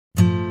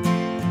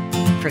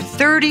for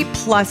 30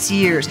 plus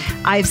years.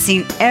 I've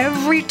seen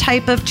every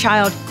type of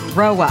child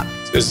grow up.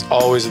 It's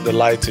always a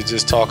delight to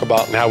just talk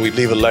about how we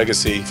leave a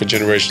legacy for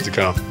generations to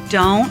come.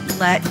 Don't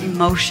let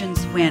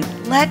emotions win.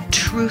 Let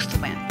truth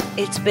win.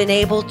 It's been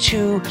able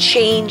to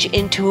change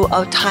into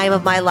a time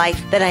of my life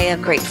that I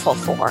am grateful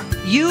for.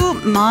 You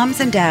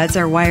moms and dads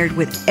are wired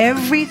with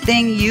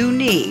everything you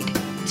need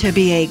to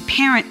be a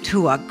parent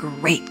to a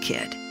great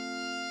kid.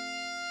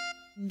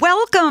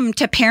 Welcome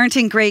to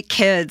Parenting Great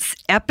Kids,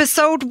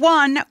 Episode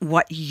 1,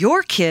 What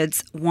Your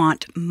Kids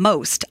Want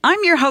Most. I'm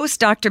your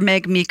host, Dr.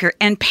 Meg Meeker,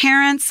 and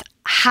parents,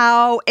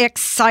 how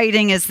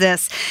exciting is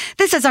this?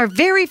 This is our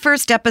very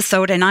first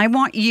episode, and I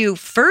want you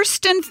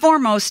first and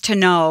foremost to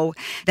know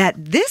that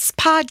this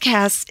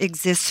podcast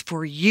exists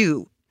for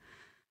you.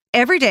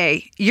 Every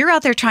day, you're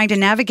out there trying to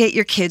navigate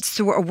your kids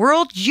through a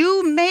world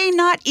you may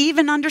not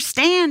even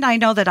understand. I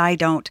know that I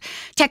don't.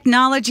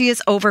 Technology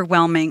is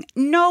overwhelming.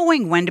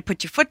 Knowing when to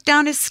put your foot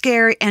down is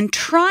scary, and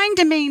trying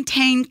to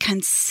maintain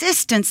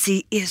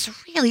consistency is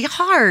really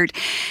hard.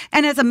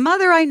 And as a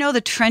mother, I know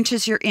the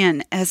trenches you're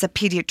in. As a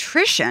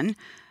pediatrician,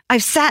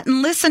 I've sat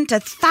and listened to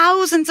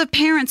thousands of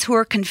parents who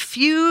are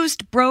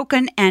confused,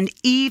 broken, and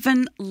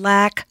even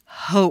lack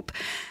hope.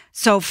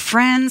 So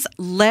friends,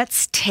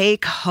 let's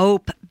take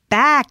hope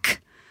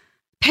back.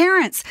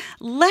 Parents,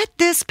 let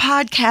this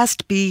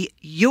podcast be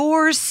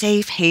your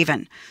safe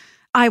haven.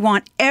 I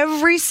want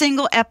every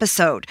single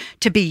episode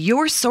to be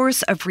your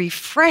source of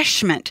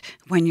refreshment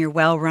when your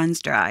well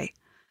runs dry.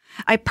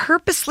 I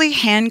purposely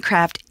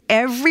handcraft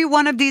every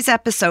one of these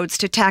episodes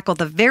to tackle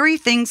the very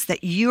things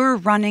that you're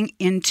running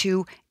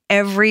into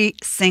every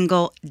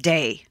single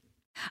day.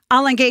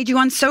 I'll engage you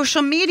on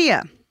social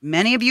media.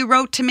 Many of you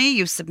wrote to me,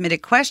 you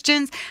submitted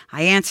questions,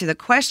 I answer the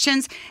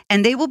questions,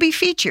 and they will be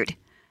featured.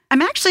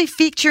 I'm actually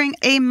featuring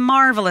a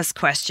marvelous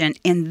question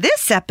in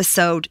this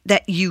episode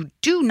that you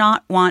do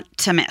not want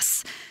to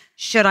miss.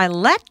 Should I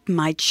let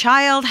my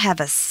child have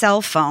a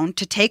cell phone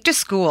to take to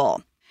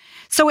school?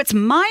 So it's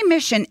my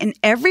mission in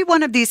every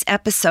one of these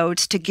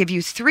episodes to give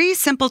you 3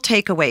 simple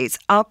takeaways.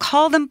 I'll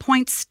call them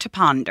points to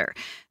ponder.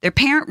 They're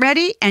parent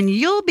ready, and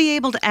you'll be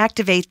able to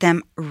activate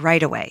them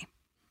right away.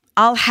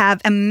 I'll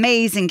have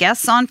amazing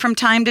guests on from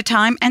time to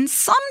time, and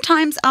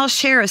sometimes I'll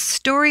share a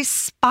story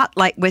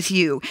spotlight with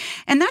you.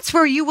 And that's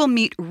where you will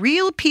meet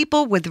real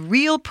people with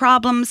real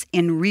problems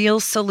in real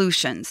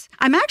solutions.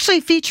 I'm actually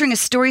featuring a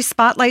story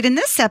spotlight in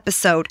this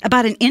episode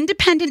about an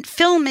independent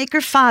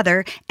filmmaker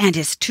father and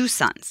his 2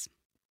 sons.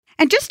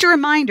 And just a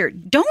reminder,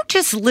 don't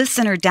just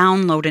listen or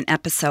download an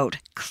episode.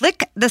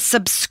 Click the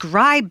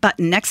subscribe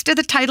button next to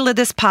the title of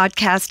this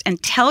podcast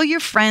and tell your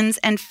friends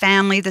and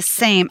family the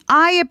same.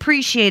 I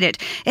appreciate it.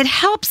 It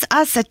helps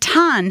us a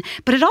ton,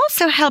 but it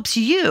also helps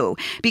you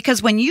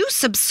because when you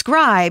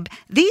subscribe,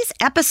 these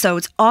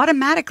episodes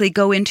automatically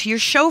go into your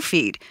show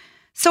feed.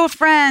 So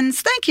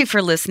friends, thank you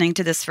for listening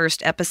to this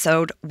first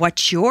episode,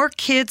 What Your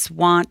Kids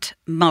Want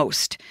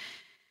Most.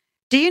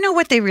 Do you know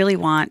what they really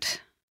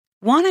want?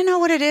 Want to know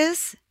what it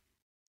is?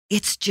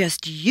 It's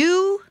just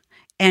you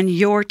and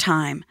your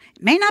time.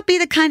 It may not be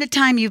the kind of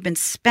time you've been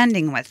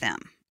spending with them.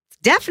 It's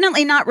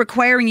definitely not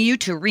requiring you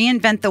to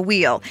reinvent the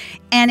wheel.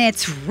 And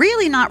it's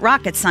really not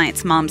rocket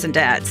science, moms and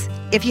dads.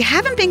 If you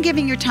haven't been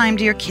giving your time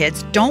to your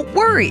kids, don't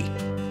worry.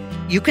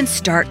 You can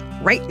start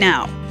right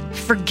now.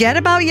 Forget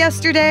about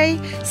yesterday.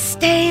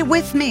 Stay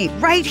with me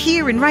right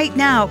here and right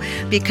now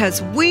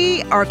because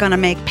we are going to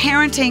make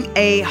parenting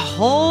a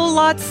whole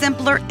lot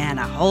simpler and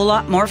a whole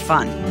lot more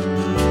fun.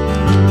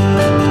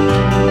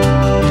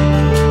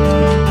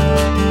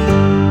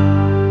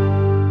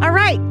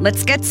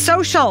 Let's get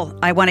social.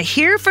 I want to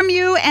hear from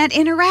you and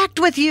interact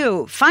with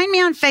you. Find me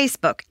on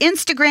Facebook,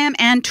 Instagram,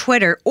 and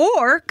Twitter,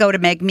 or go to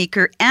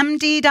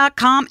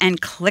megmeekermd.com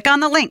and click on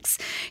the links.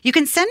 You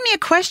can send me a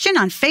question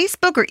on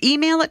Facebook or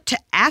email it to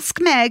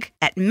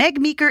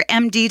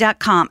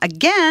askmeg@megmeekermd.com.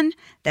 Again,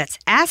 that's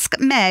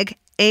askmeg,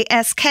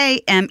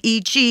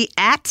 ASKMEG,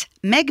 at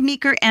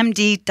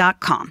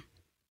megmeekermd.com.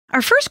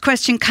 Our first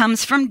question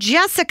comes from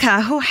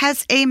Jessica, who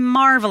has a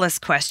marvelous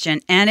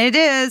question, and it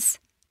is,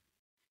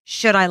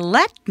 should I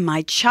let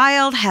my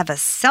child have a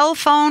cell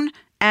phone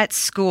at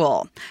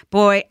school?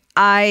 Boy,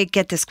 I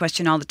get this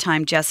question all the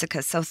time,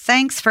 Jessica, so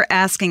thanks for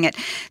asking it.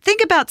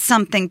 Think about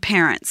something,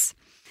 parents.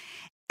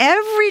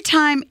 Every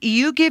time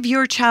you give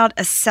your child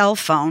a cell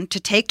phone to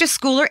take to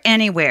school or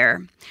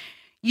anywhere,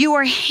 you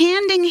are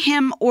handing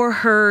him or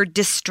her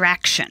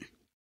distraction.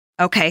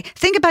 Okay,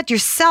 think about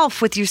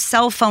yourself with your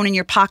cell phone in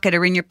your pocket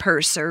or in your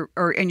purse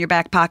or in your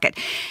back pocket.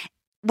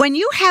 When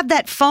you have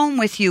that phone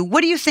with you,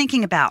 what are you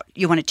thinking about?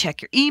 You want to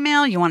check your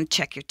email, you want to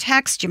check your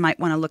text, you might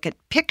want to look at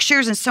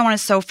pictures and so on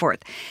and so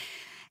forth.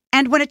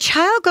 And when a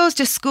child goes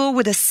to school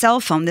with a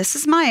cell phone, this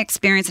is my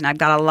experience, and I've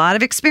got a lot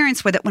of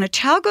experience with it. When a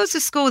child goes to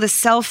school with a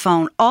cell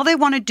phone, all they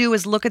want to do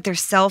is look at their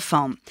cell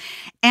phone.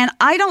 And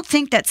I don't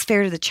think that's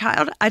fair to the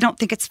child. I don't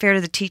think it's fair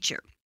to the teacher.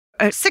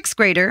 a sixth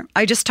grader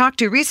I just talked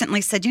to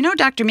recently said,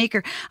 Dr.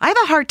 Meeker, I have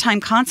a hard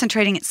time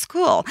concentrating at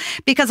school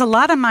because a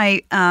lot of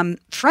my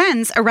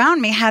friends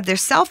around me have their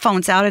cell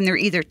phones out and they're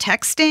either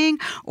texting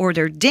or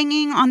they're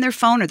dinging on their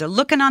phone or they're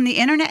looking on the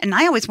internet, and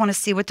I always want to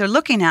see what they're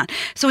looking at.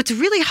 So it's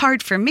really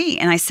hard for me.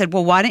 And I said,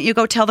 well, why don't you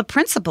go tell the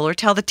principal or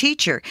tell the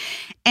teacher?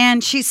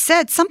 And she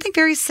said something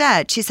very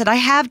sad. She said, I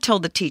have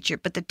told the teacher,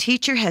 but the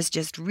teacher has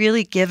just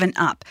really given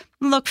up.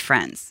 Look,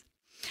 friends,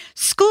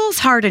 school's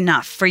hard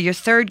enough for your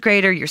third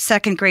grader, your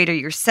second grader,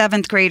 your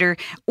seventh grader,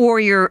 or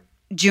your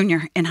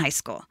junior in high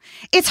school.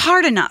 It's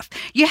hard enough.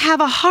 You have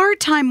a hard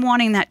time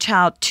wanting that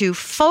child to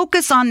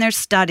focus on their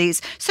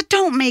studies, so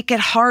don't make it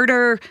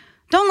harder.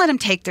 Don't let them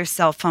take their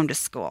cell phone to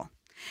school.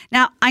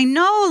 Now, I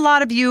know a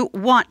lot of you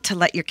want to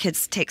let your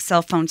kids take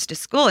cell phones to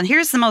school, and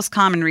here's the most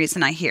common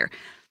reason I hear.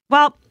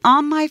 Well,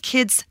 all my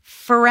kids'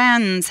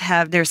 friends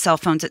have their cell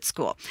phones at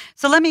school.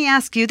 So let me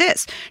ask you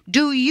this.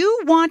 Do you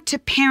want to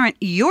parent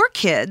your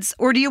kids,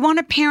 or do you want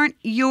to parent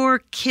your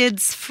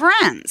kids'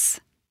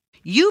 friends?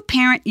 You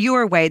parent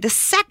your way. The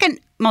second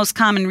most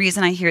common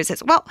reason I hear is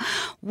this, well,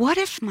 what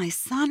if my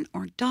son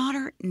or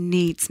daughter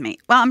needs me?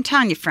 Well, I'm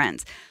telling you,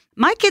 friends,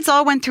 my kids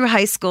all went through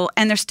high school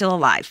and they're still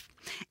alive.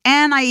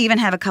 And I even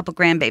have a couple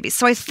grandbabies.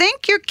 So I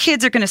think your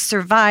kids are going to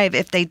survive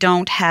if they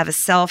don't have a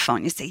cell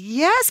phone. You say,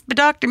 yes, but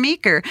Dr.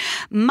 Meeker,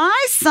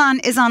 my son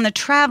is on the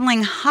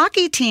traveling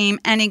hockey team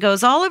and he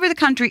goes all over the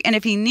country. And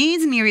if he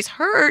needs me or he's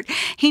hurt,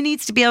 he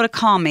needs to be able to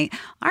call me.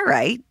 All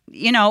right.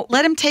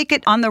 Let him take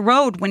it on the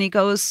road when he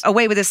goes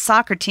away with his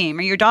soccer team,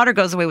 or your daughter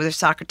goes away with her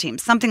soccer team,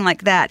 something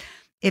like that.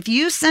 If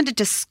you send it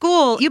to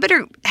school, you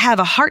better have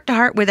a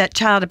heart-to-heart with that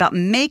child about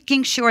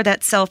making sure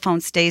that cell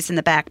phone stays in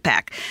the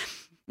backpack.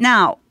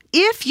 Now,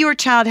 if your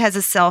child has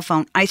a cell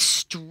phone, I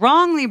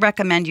strongly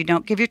recommend you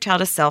don't give your child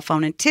a cell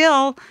phone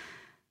until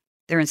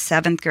they're in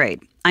seventh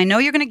grade. I know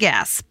you're going to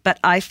gasp, but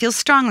I feel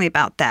strongly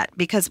about that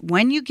because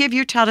when you give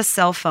your child a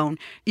cell phone,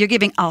 you're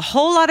giving a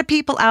whole lot of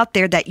people out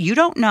there that you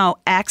don't know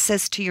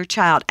access to your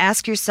child.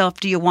 Ask yourself,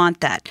 do you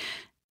want that?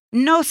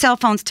 No cell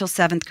phones till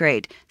seventh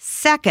grade.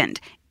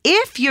 Second,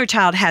 if your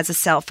child has a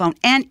cell phone,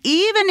 and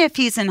even if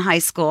he's in high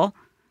school,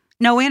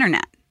 no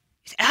internet.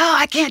 Oh,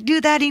 I can't do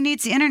that. He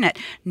needs the internet.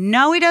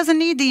 No, he doesn't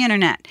need the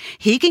internet.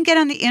 He can get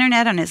on the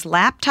internet on his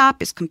laptop,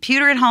 his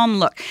computer at home.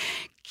 Look,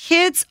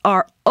 kids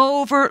are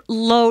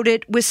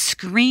overloaded with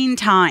screen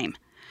time.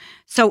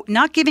 So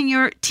not giving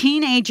your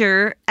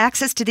teenager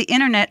access to the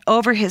internet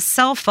over his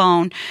cell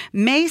phone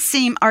may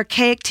seem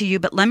archaic to you,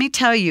 but let me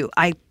tell you,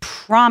 I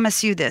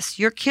promise you this,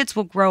 your kids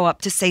will grow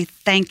up to say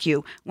thank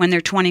you when they're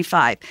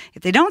 25.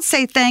 If they don't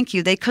say thank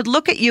you, they could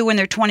look at you when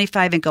they're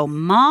 25 and go,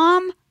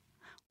 Mom,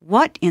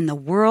 what in the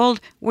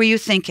world were you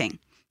thinking?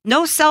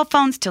 No cell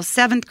phones till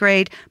seventh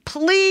grade.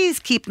 Please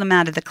keep them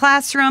out of the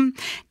classroom.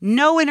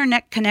 No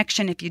internet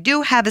connection if you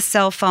do have a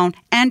cell phone.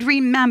 And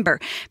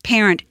remember,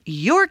 parent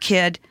your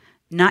kid,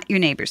 not your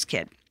neighbor's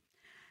kid.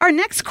 Our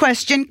next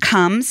question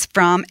comes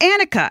from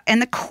Annika.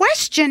 And the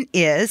question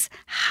is,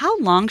 how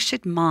long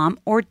should mom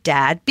or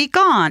dad be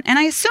gone? And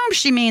I assume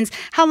she means,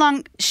 how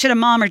long should a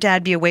mom or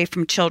dad be away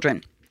from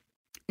children?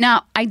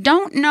 Now, I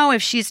don't know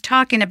if she's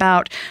talking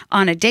about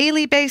on a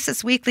daily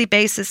basis, weekly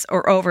basis,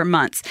 or over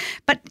months,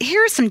 but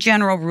here are some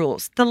general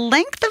rules. The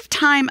length of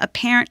time a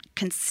parent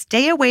can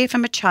stay away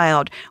from a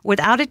child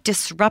without it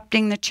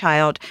disrupting the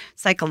child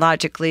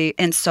psychologically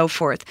and so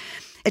forth.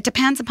 It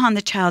depends upon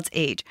the child's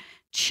age.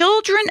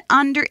 Children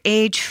under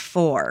age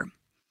 4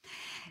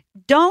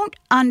 don't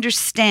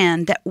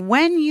understand that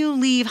when you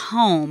leave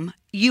home,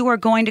 you are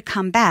going to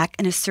come back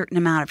in a certain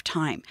amount of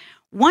time.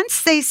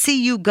 Once they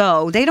see you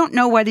go, they don't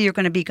know whether you're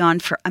going to be gone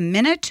for a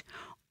minute,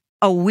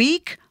 a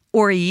week,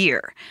 or a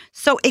year.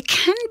 So it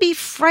can be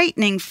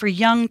frightening for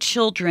young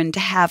children to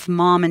have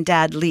mom and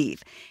dad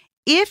leave.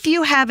 If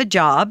you have a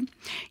job,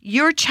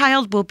 your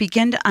child will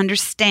begin to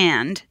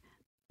understand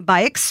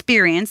by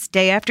experience,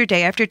 day after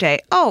day after day,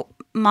 oh,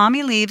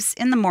 mommy leaves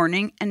in the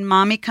morning and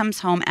mommy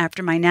comes home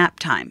after my nap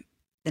time.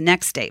 The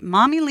next day,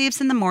 mommy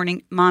leaves in the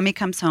morning, mommy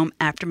comes home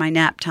after my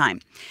nap time.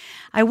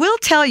 I will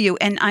tell you,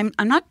 and I'm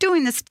not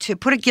doing this to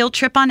put a guilt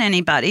trip on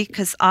anybody,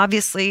 because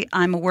obviously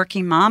I'm a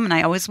working mom and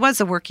I always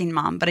was a working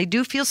mom, but I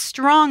do feel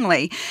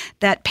strongly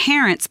that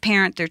parents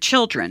parent their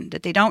children,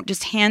 that they don't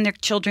just hand their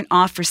children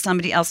off for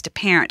somebody else to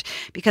parent,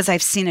 because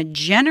I've seen a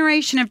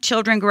generation of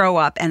children grow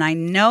up and I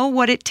know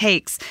what it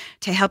takes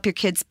to help your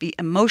kids be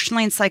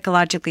emotionally and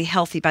psychologically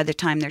healthy by the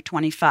time they're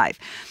 25.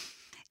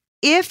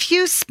 If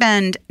you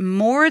spend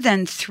more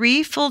than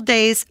 3 full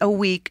days a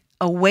week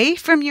away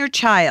from your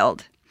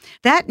child,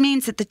 that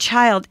means that the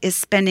child is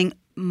spending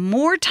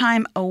more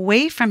time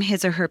away from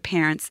his or her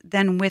parents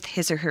than with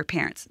his or her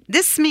parents.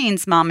 This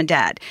means, mom and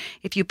dad,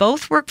 if you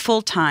both work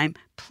full-time,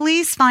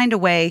 please find a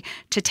way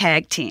to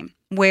tag team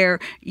where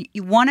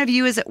one of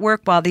you is at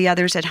work while the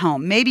other's at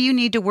home. Maybe you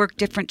need to work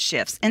different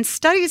shifts. And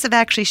studies have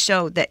actually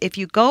showed that if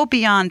you go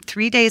beyond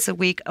 3 days a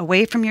week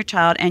away from your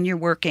child and you're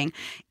working,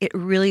 it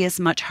really is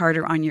much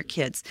harder on your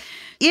kids.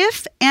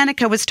 If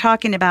Annika was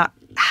talking about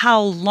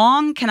how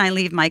long can I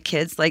leave my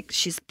kids, like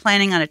she's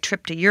planning on a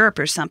trip to Europe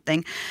or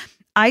something,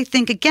 I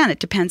think, again, it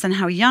depends on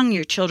how young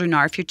your children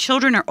are. If your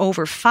children are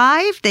over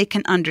 5, they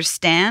can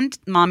understand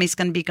mommy's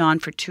going to be gone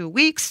for 2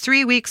 weeks,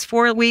 3 weeks,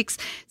 4 weeks.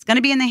 It's going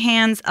to be in the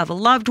hands of a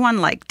loved one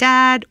like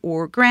dad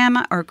or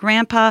grandma or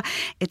grandpa.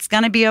 It's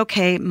going to be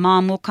okay.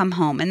 Mom will come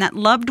home. And that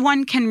loved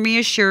one can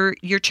reassure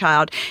your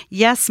child,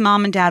 yes,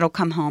 mom and dad will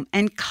come home.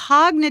 And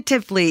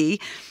cognitively,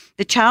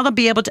 the child will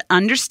be able to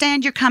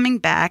understand you're coming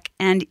back,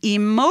 and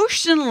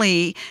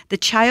emotionally, the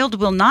child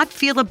will not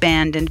feel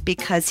abandoned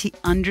because he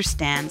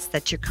understands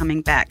that you're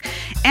coming back.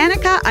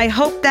 Annika, I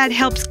hope that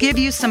helps give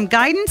you some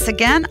guidance.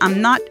 Again,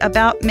 I'm not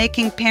about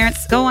making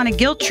parents go on a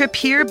guilt trip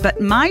here,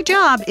 but my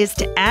job is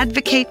to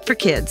advocate for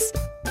kids.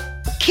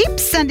 Keep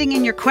sending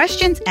in your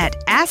questions at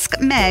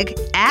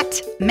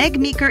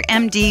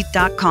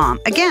askmeg@megmeekermd.com.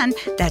 Again,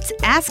 that's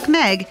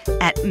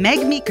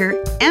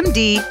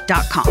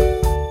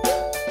askmeg@megmeekermd.com.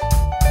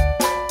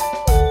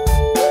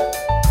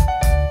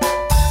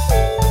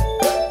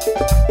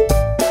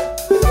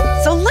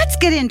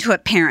 Get into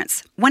it,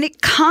 parents. When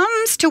it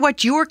comes to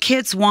what your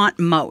kids want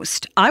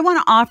most, I want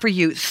to offer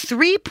you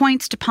 3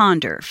 points to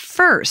ponder.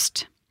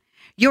 First,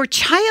 your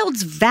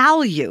child's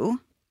value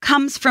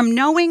comes from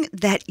knowing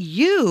that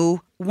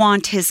you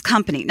want his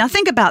company. Now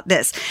think about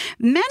this.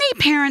 Many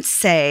parents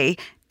say,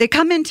 they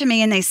come into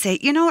me and they say,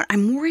 you know what,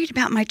 I'm worried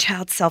about my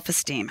child's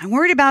self-esteem. I'm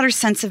worried about her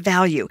sense of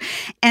value.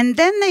 And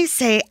then they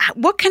say,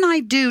 what can I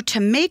do to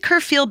make her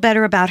feel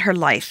better about her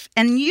life?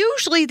 And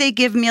usually they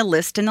give me a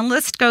list, and the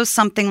list goes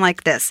something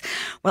like this.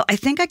 Well, I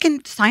think I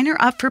can sign her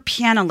up for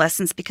piano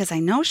lessons because I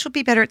know she'll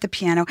be better at the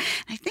piano.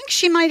 I think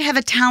she might have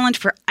a talent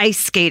for ice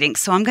skating,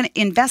 so I'm going to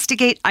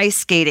investigate ice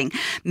skating.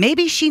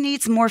 Maybe she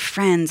needs more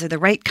friends or the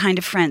right kind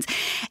of friends.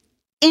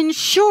 In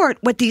short,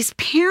 what these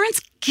parents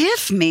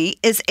give me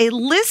is a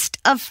list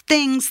of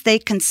things they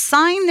can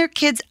sign their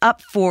kids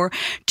up for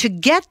to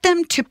get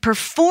them to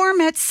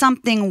perform at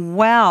something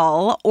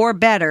well or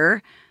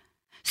better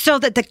so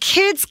that the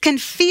kids can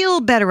feel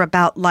better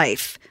about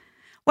life.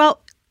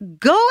 Well,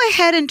 go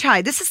ahead and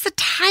try. This is the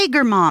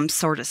Tiger Mom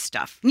sort of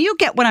stuff. You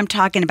get what I'm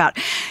talking about.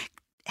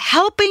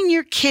 Helping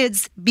your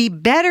kids be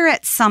better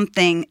at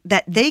something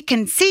that they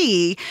can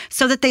see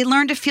so that they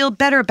learn to feel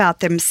better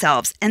about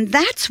themselves. And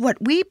that's what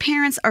we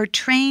parents are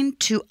trained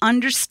to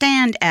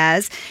understand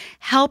as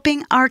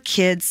helping our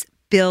kids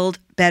build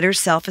better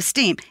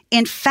self-esteem.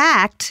 In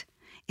fact,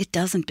 it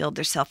doesn't build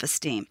their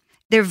self-esteem.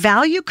 Their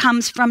value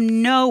comes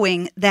from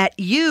knowing that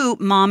you,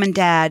 mom and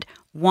dad,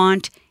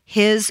 want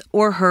his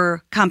or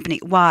her company.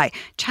 Why?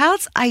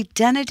 Child's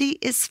identity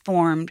is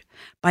formed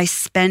by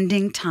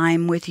spending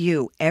time with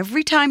you.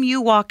 Every time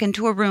you walk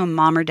into a room,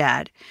 mom or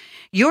dad,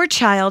 your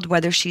child,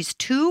 whether she's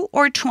 2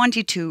 or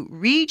 22,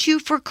 reads you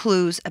for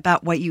clues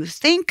about what you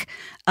think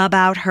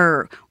about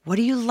her. What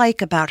do you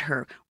like about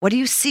her? What do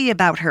you see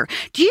about her?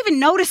 Do you even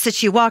notice that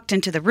she walked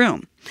into the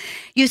room?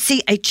 You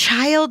see, a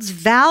child's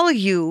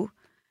value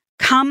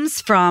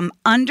comes from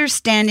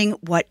understanding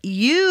what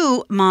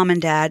you, mom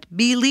and dad,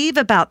 believe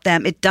about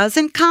them. It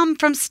doesn't come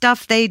from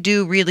stuff they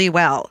do really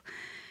well.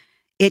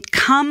 It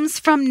comes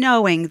from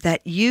knowing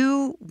that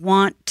you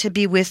want to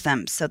be with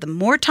them. So the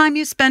more time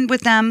you spend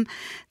with them,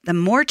 the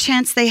more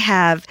chance they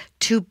have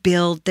to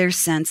build their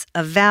sense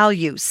of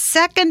value.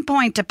 Second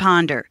point to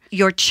ponder,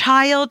 your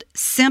child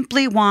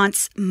simply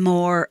wants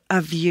more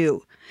of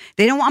you.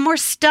 They don't want more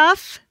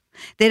stuff.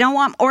 They don't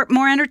want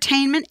more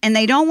entertainment, and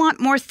they don't want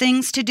more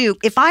things to do.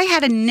 If I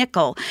had a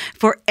nickel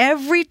for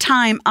every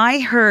time I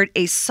heard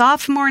a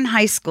sophomore in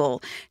high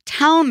school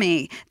tell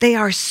me they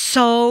are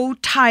so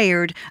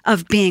tired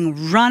of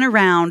being run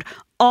around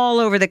all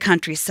over the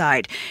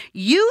countryside.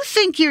 You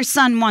think your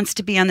son wants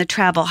to be on the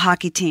travel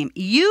hockey team.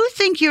 You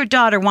think your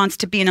daughter wants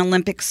to be an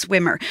Olympic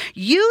swimmer.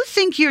 You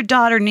think your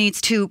daughter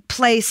needs to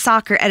play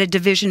soccer at a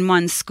Division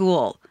I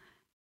school.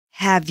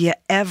 Have you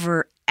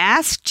ever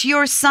asked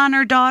your son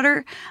or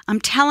daughter? I'm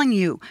telling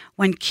you,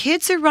 when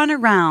kids are run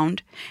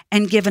around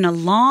and given a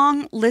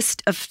long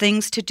list of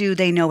things to do,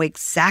 they know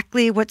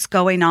exactly what's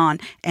going on.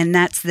 And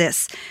that's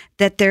this,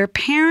 that their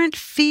parent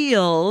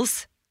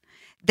feels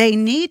they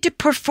need to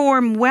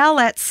perform well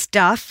at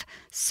stuff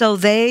so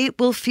they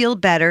will feel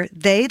better.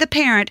 They, the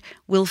parent,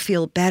 will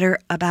feel better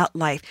about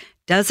life.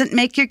 Doesn't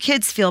make your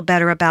kids feel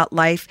better about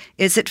life.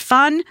 Is it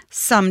fun?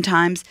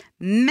 Sometimes.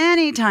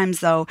 Many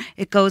times, though,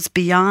 it goes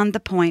beyond the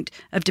point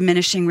of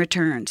diminishing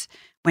returns.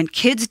 When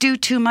kids do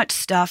too much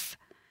stuff,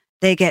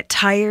 they get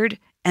tired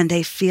and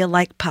they feel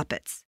like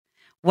puppets.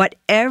 What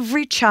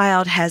every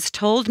child has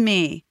told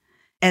me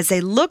as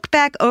they look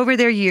back over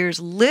their years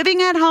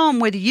living at home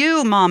with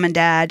you, mom and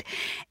dad,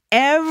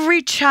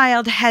 every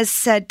child has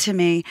said to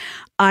me,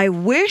 I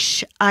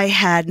wish I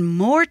had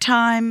more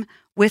time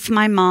with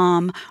my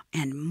mom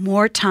and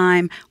more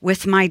time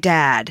with my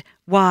dad.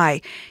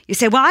 Why? You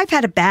say, well, I've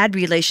had a bad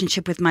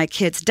relationship with my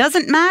kids.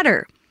 Doesn't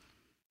matter.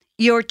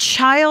 Your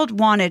child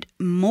wanted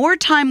more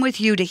time with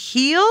you to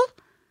heal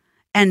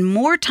and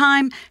more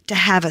time to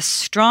have a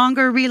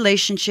stronger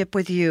relationship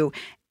with you.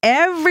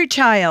 Every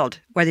child,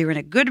 whether you're in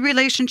a good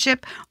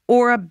relationship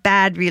or a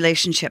bad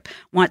relationship,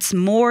 wants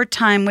more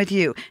time with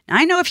you. Now,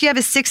 I know if you have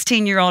a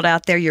 16-year-old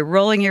out there, you're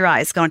rolling your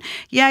eyes going,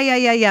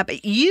 yeah,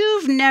 but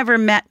you've never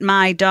met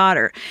my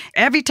daughter.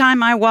 Every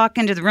time I walk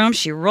into the room,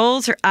 she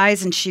rolls her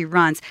eyes and she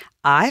runs.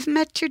 I've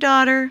met your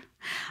daughter.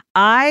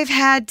 I've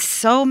had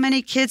so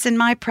many kids in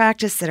my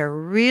practice that are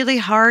really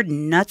hard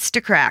nuts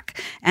to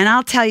crack. And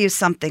I'll tell you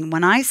something,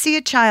 when I see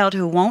a child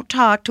who won't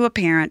talk to a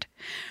parent,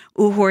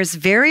 who is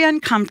very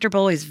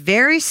uncomfortable, is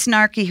very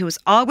snarky, who is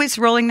always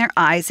rolling their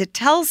eyes, it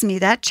tells me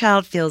that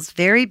child feels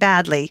very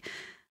badly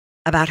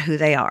about who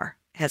they are.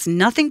 It has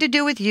nothing to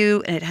do with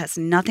you, and it has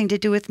nothing to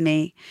do with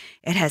me.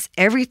 It has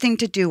everything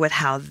to do with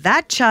how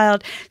that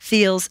child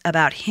feels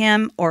about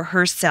him or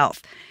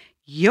herself.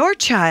 Your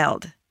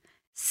child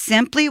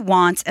simply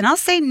wants, and I'll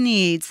say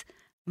needs,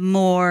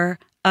 more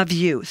of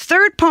you.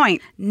 Third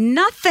point,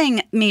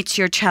 nothing meets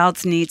your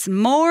child's needs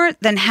more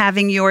than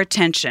having your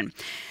attention.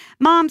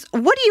 Moms,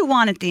 what do you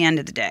want at the end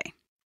of the day?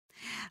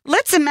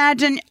 Let's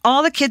imagine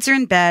all the kids are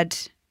in bed.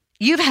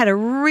 You've had a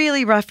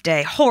really rough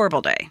day,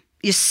 horrible day.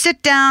 You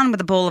sit down with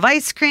a bowl of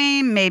ice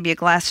cream, maybe a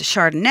glass of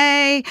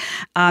Chardonnay,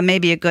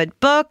 maybe a good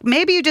book.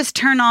 Maybe you just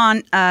turn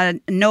on a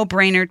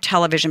no-brainer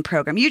television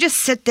program. You just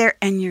sit there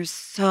and you're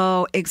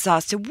so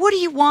exhausted. What do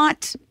you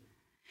want?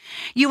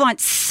 You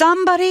want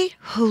somebody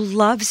who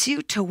loves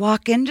you to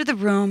walk into the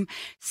room,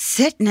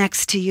 sit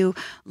next to you,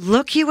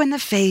 look you in the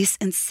face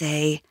and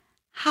say,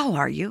 "How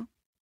are you?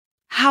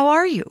 How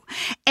are you?"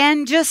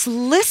 And just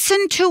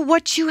listen to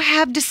what you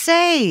have to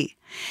say.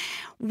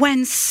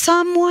 When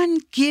someone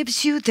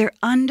gives you their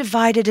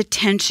undivided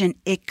attention,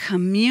 it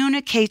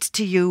communicates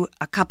to you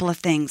a couple of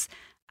things.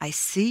 I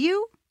see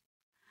you.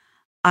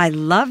 I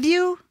love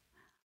you.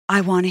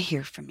 I want to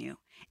hear from you.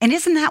 And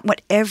isn't that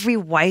what every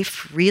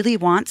wife really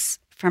wants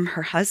from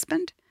her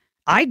husband?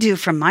 I do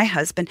from my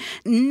husband.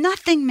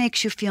 Nothing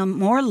makes you feel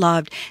more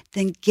loved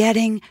than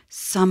getting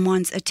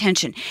someone's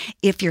attention.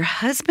 If your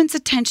husband's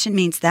attention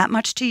means that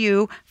much to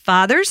you,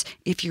 fathers,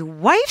 if your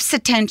wife's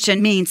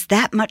attention means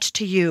that much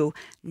to you,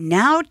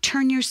 now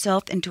turn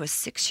yourself into a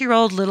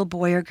 6-year-old little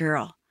boy or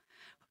girl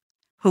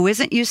who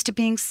isn't used to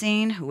being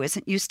seen, who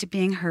isn't used to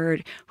being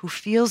heard, who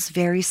feels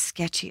very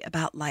sketchy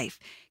about life.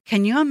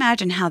 Can you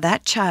imagine how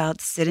that child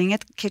sitting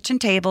at the kitchen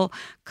table,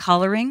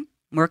 coloring,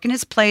 working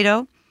his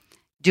Play-Doh,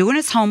 doing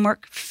his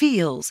homework,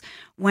 feels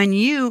when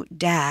you,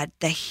 Dad,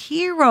 the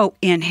hero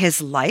in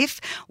his life,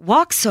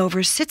 walks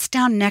over, sits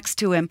down next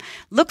to him,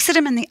 looks at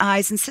him in the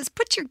eyes and says,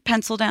 "Put your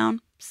pencil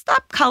down.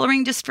 Stop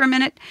coloring just for a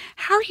minute.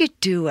 How are you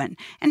doing?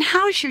 And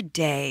how's your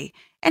day?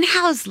 And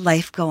how's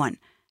life going?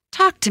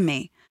 Talk to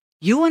me."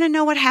 You want to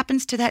know what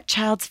happens to that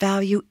child's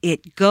value?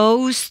 It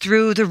goes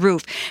through the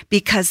roof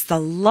because the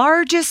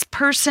largest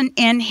person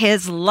in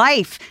his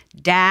life,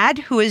 Dad,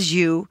 who is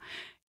you,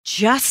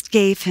 just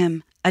gave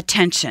him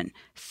attention.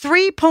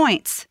 3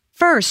 points.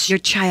 First, your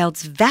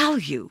child's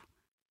value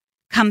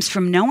comes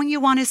from knowing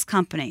you want his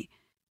company.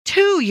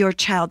 2, your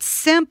child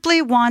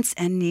simply wants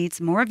and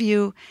needs more of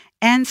you.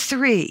 And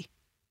 3,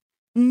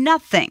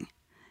 nothing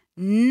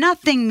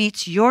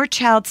meets your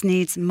child's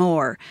needs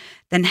more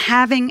than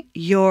having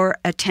your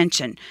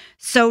attention.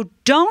 So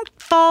don't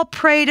fall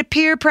prey to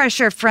peer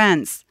pressure,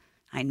 friends.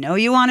 I know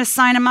you want to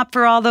sign them up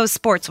for all those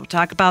sports. We'll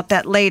talk about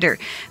that later.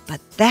 But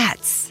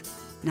that's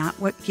not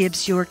what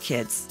gives your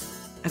kids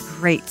a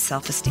great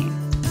self-esteem.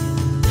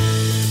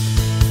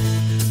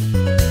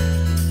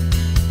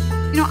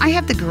 You know, I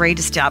have the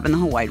greatest job in the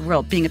whole wide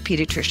world, being a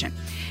pediatrician,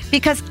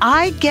 because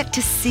I get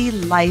to see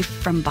life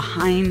from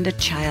behind a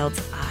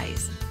child's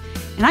eyes.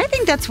 And I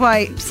think that's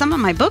why some of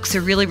my books are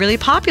really, really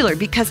popular,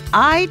 because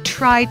I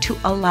try to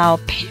allow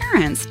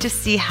parents to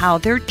see how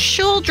their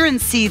children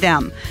see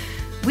them.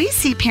 We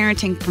see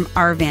parenting from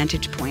our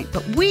vantage point,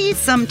 but we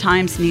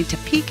sometimes need to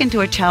peek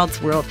into a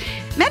child's world.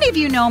 Many of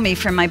you know me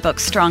from my book,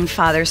 Strong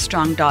Fathers,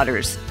 Strong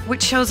Daughters,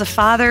 which shows a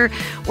father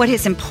what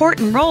his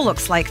important role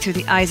looks like through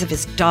the eyes of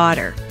his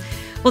daughter.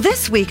 Well,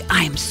 this week,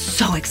 I am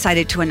so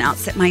excited to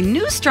announce that my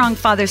new Strong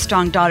Fathers,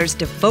 Strong Daughters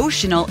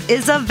devotional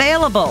is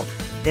available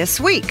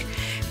this week.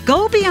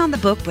 Go beyond the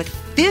book with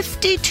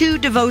 52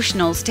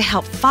 devotionals to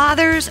help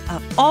fathers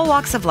of all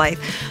walks of life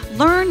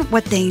learn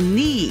what they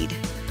need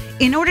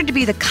in order to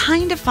be the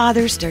kind of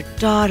fathers their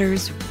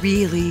daughters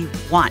really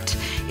want.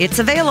 It's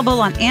available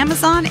on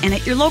Amazon and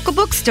at your local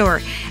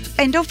bookstore.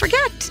 And don't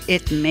forget,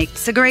 it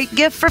makes a great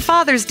gift for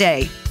Father's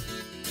Day.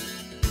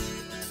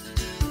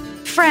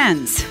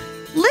 Friends,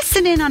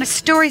 listen in on a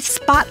story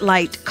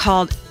spotlight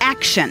called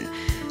Action,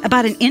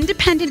 about an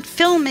independent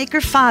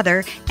filmmaker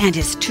father and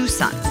his 2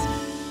 sons.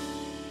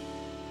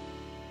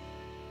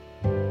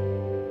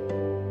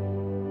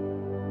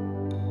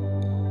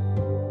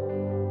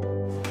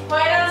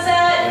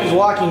 He's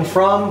walking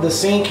from the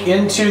sink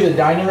into the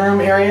dining room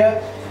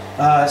area,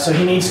 so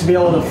he needs to be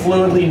able to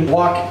fluidly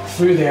walk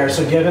through there,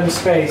 so give him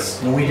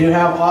space. And we do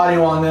have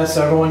audio on this,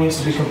 so everyone needs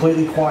to be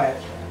completely quiet.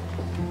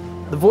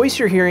 The voice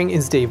you're hearing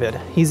is David.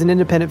 He's an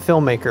independent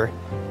filmmaker.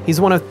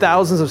 He's one of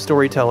thousands of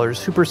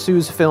storytellers who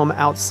pursues film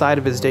outside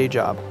of his day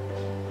job.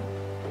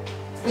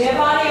 We have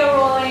audio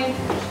rolling.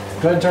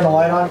 Go ahead and turn the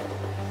light on.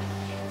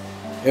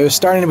 It was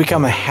starting to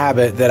become a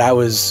habit that I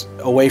was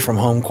away from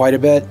home quite a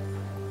bit.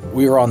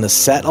 We were on the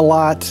set a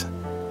lot.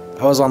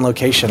 I was on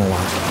location a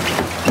lot.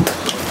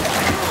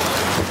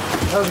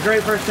 That was a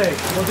great first take.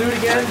 We'll do it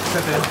again.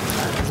 Step in.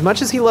 As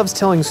much as he loves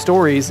telling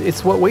stories,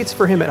 it's what waits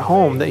for him at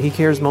home that he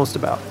cares most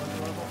about.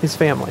 His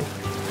family.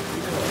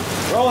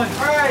 Rolling.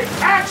 All right,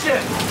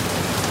 action!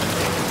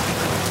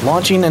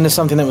 Launching into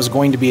something that was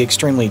going to be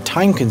extremely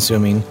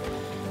time-consuming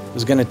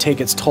was going to take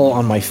its toll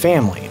on my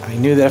family. I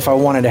knew that if I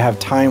wanted to have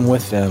time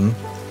with them,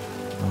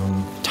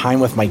 time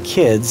with my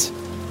kids,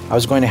 I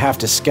was going to have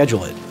to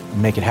schedule it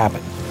and make it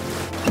happen.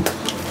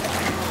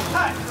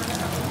 Hi.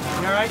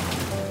 You all right?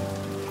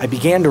 I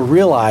began to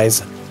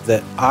realize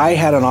that I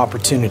had an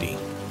opportunity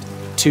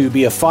to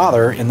be a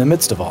father in the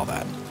midst of all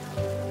that.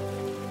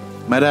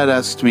 My dad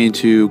asked me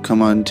to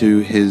come on to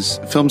his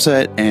film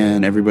set,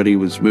 and everybody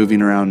was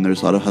moving around.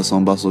 There's a lot of hustle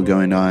and bustle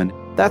going on.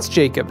 That's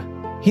Jacob.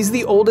 He's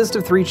the oldest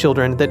of 3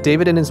 children that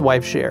David and his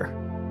wife share.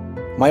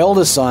 My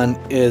oldest son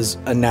is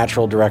a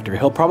natural director.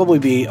 He'll probably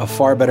be a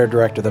far better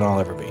director than I'll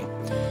ever be.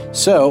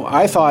 So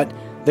I thought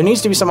there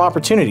needs to be some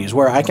opportunities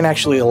where I can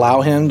actually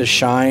allow him to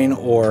shine,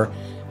 or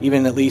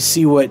even at least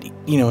see what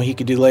he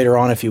could do later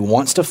on if he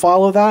wants to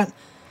follow that.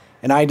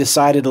 And I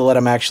decided to let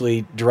him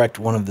actually direct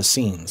one of the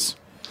scenes.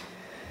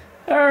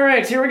 All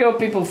right, here we go,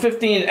 people.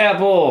 15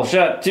 apple,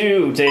 shot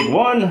 2, take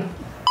 1,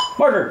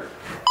 marker.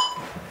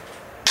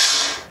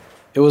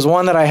 It was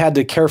one that I had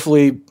to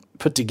carefully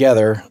put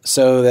together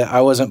so that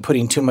I wasn't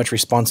putting too much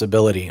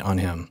responsibility on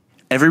him.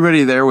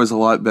 Everybody there was a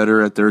lot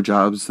better at their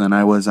jobs than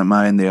I was at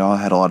mine. They all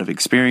had a lot of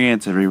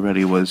experience.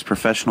 Everybody was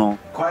professional.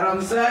 Quiet on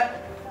the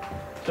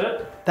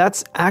set.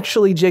 That's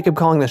actually Jacob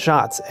calling the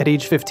shots at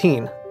age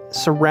 15,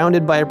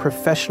 surrounded by a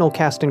professional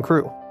cast and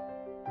crew.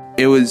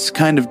 It was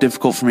kind of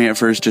difficult for me at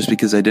first just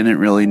because I didn't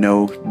really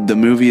know the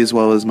movie as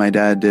well as my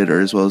dad did,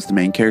 or as well as the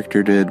main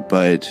character did,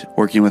 but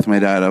working with my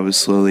dad, I was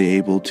slowly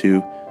able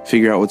to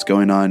figure out what's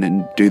going on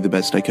and do the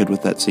best I could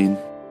with that scene.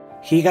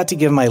 He got to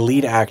give my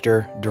lead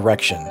actor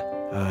direction.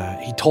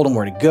 He told him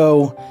where to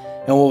go,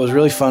 and what was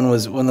really fun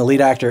was when the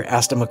lead actor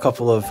asked him a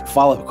couple of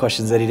follow-up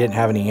questions that he didn't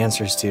have any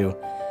answers to,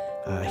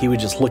 he would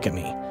just look at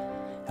me,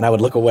 and I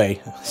would look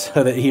away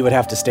so that he would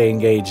have to stay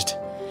engaged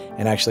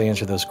and actually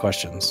answer those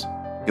questions.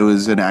 It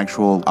was an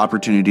actual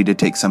opportunity to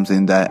take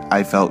something that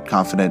I felt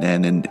confident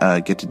in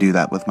and get to do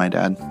that with my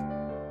dad.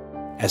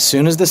 As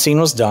soon as the scene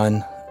was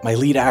done, my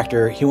lead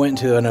actor, he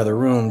went into another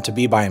room to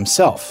be by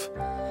himself,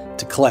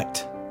 to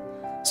collect.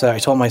 So I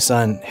told my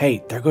son,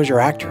 hey, there goes your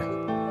actor.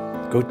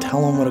 Go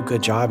tell him what a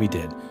good job he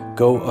did.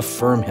 Go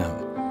affirm him.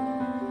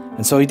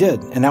 And so he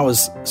did, and that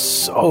was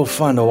so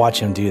fun to watch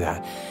him do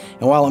that.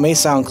 And while it may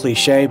sound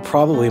cliche,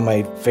 probably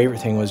my favorite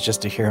thing was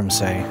just to hear him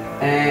say,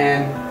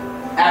 and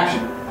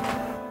action.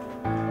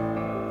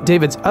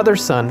 David's other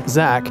son,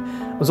 Zach,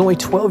 was only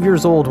 12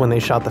 years old when they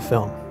shot the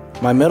film.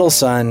 My middle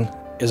son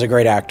is a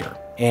great actor,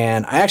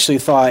 and I actually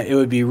thought it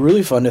would be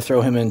really fun to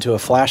throw him into a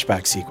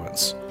flashback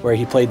sequence where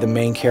he played the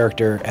main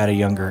character at a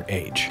younger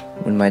age.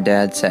 When my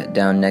dad sat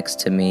down next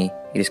to me,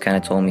 he just kind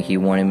of told me he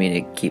wanted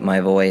me to keep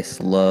my voice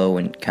low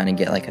and kind of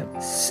get like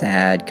a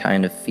sad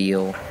kind of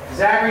feel.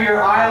 Zachary,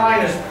 your eye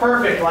line is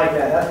perfect like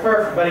that. That's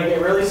perfect, but you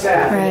get really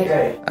sad. Right.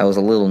 Okay. I was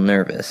a little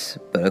nervous,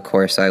 but of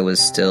course I was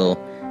still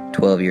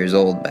 12 years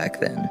old back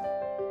then.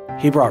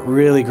 He brought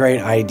really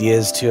great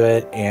ideas to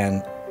it,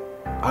 and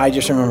I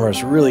just remember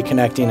us really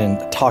connecting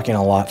and talking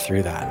a lot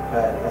through that.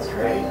 That's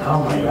great.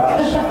 Oh my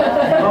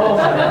gosh. Oh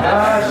my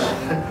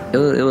gosh.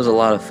 It was a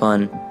lot of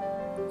fun.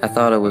 I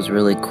thought it was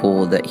really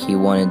cool that he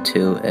wanted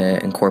to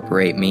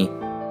incorporate me.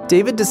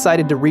 David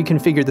decided to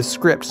reconfigure the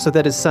script so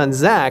that his son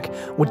Zach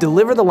would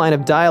deliver the line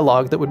of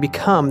dialogue that would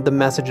become the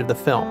message of the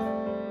film.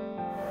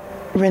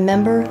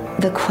 Remember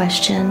the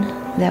question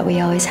that we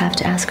always have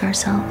to ask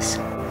ourselves?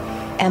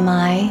 Am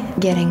I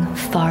getting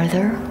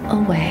farther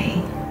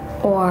away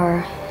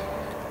or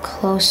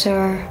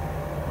closer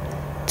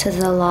to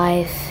the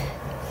life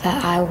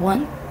that I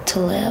want to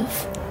live?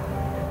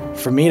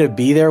 For me to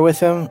be there with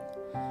him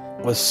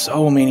was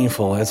so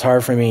meaningful. It's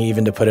hard for me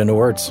even to put into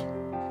words.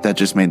 That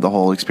just made the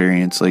whole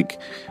experience like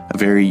a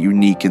very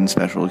unique and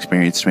special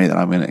experience to me that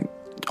I'm going to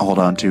hold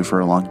on to for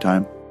a long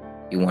time.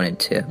 He wanted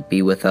to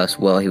be with us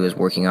while he was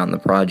working on the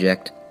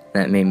project.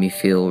 That made me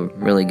feel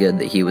really good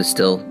that he was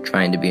still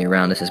trying to be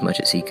around us as much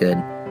as he could.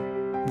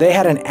 They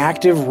had an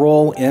active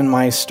role in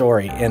my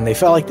story, and they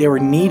felt like they were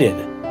needed.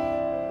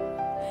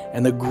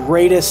 And the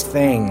greatest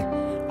thing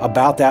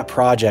about that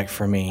project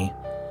for me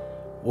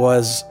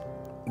was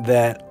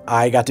that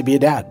I got to be a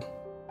dad.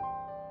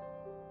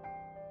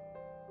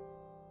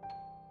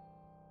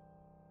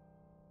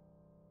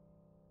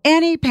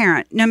 Any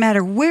parent, no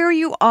matter where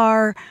you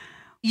are,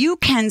 you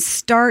can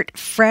start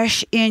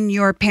fresh in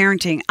your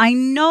parenting. I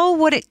know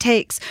what it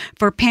takes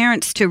for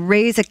parents to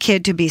raise a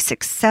kid to be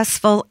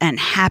successful and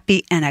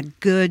happy and a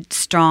good,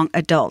 strong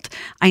adult.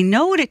 I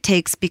know what it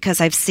takes because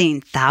I've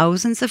seen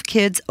thousands of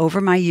kids over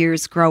my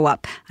years grow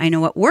up. I know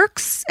what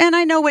works and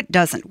I know what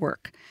doesn't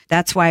work.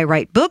 That's why I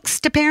write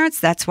books to parents.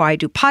 That's why I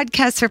do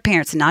podcasts for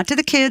parents, not to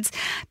the kids,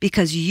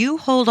 because you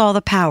hold all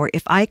the power.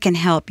 If I can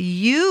help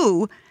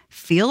you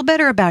feel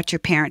better about your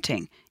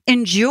parenting,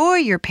 enjoy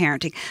your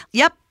parenting.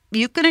 Yep,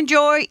 you can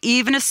enjoy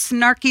even a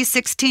snarky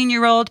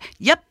 16-year-old.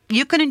 Yep,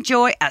 you can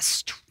enjoy a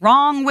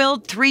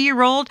strong-willed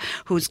 3-year-old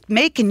who's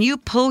making you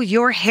pull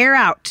your hair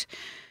out.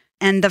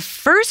 And the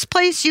first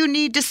place you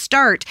need to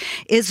start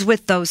is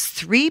with those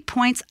 3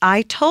 points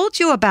I told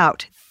you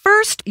about.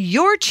 First,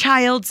 your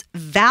child's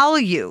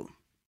value.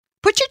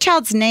 Put your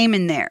child's name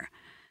in there.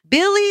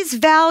 Billy's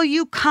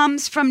value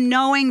comes from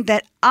knowing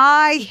that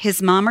I,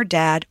 his mom or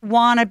dad,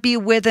 want to be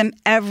with him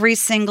every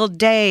single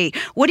day.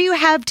 What do you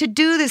have to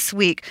do this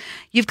week?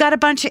 You've got a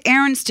bunch of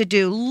errands to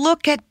do.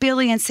 Look at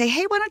Billy and say,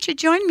 hey, why don't you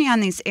join me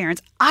on these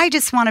errands? I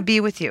just want to be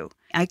with you.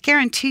 I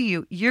guarantee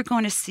you, you're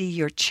going to see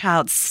your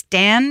child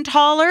stand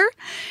taller.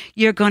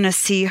 You're going to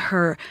see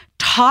her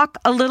talk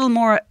a little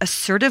more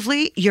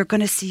assertively. You're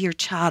going to see your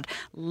child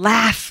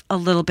laugh a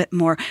little bit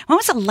more. When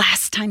was the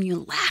last time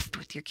you laughed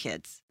with your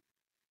kids?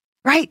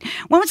 Right?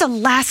 When was the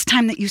last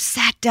time that you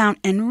sat down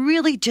and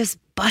really just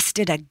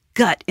busted a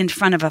gut in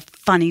front of a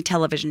funny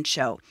television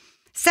show?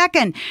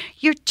 Second,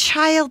 your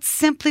child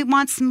simply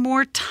wants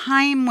more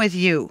time with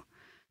you.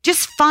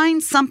 Just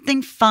find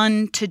something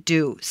fun to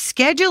do.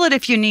 Schedule it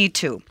if you need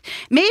to.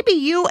 Maybe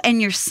you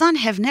and your son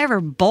have never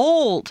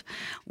bowled.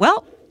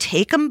 Well,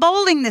 take them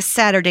bowling this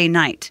Saturday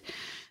night.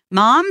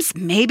 Moms,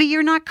 maybe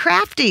you're not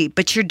crafty,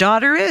 but your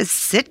daughter is.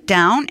 Sit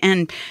down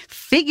and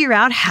figure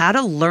out how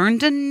to learn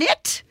to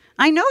knit.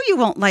 I know you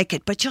won't like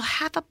it, but you'll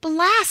have a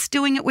blast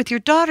doing it with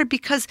your daughter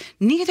because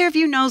neither of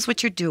you knows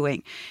what you're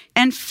doing.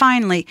 And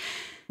finally,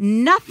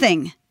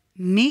 nothing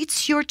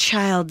meets your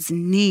child's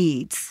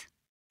needs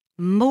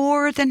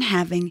more than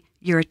having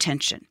your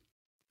attention.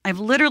 I've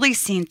literally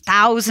seen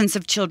thousands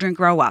of children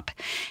grow up.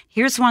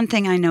 Here's one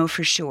thing I know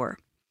for sure.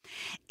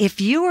 If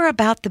you are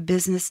about the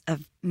business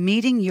of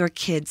meeting your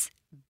kids'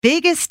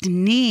 biggest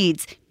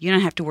needs, you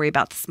don't have to worry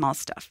about the small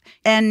stuff.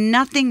 And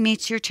nothing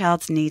meets your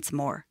child's needs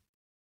more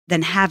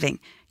than having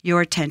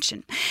your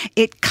attention.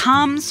 It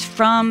comes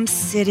from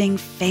sitting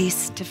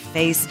face to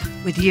face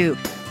with you.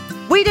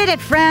 We did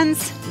it,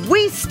 friends.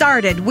 We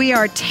started. We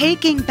are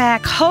taking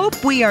back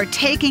hope. We are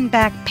taking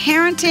back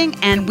parenting,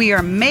 and we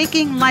are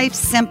making life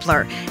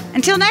simpler.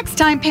 Until next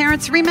time,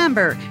 parents,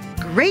 remember,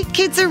 great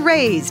kids are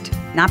raised,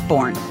 not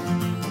born.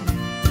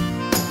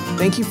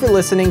 Thank you for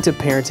listening to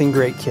Parenting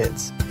Great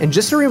Kids. And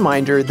just a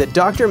reminder that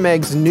Dr.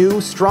 Meg's new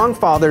Strong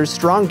Fathers,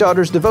 Strong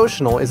Daughters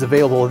devotional is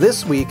available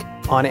this week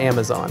on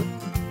Amazon.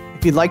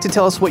 If you'd like to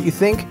tell us what you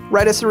think,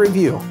 write us a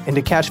review. And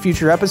to catch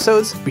future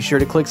episodes, be sure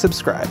to click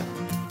subscribe.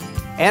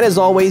 And as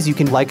always, you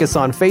can like us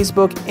on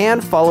Facebook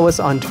and follow us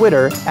on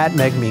Twitter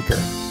 @MegMeeker.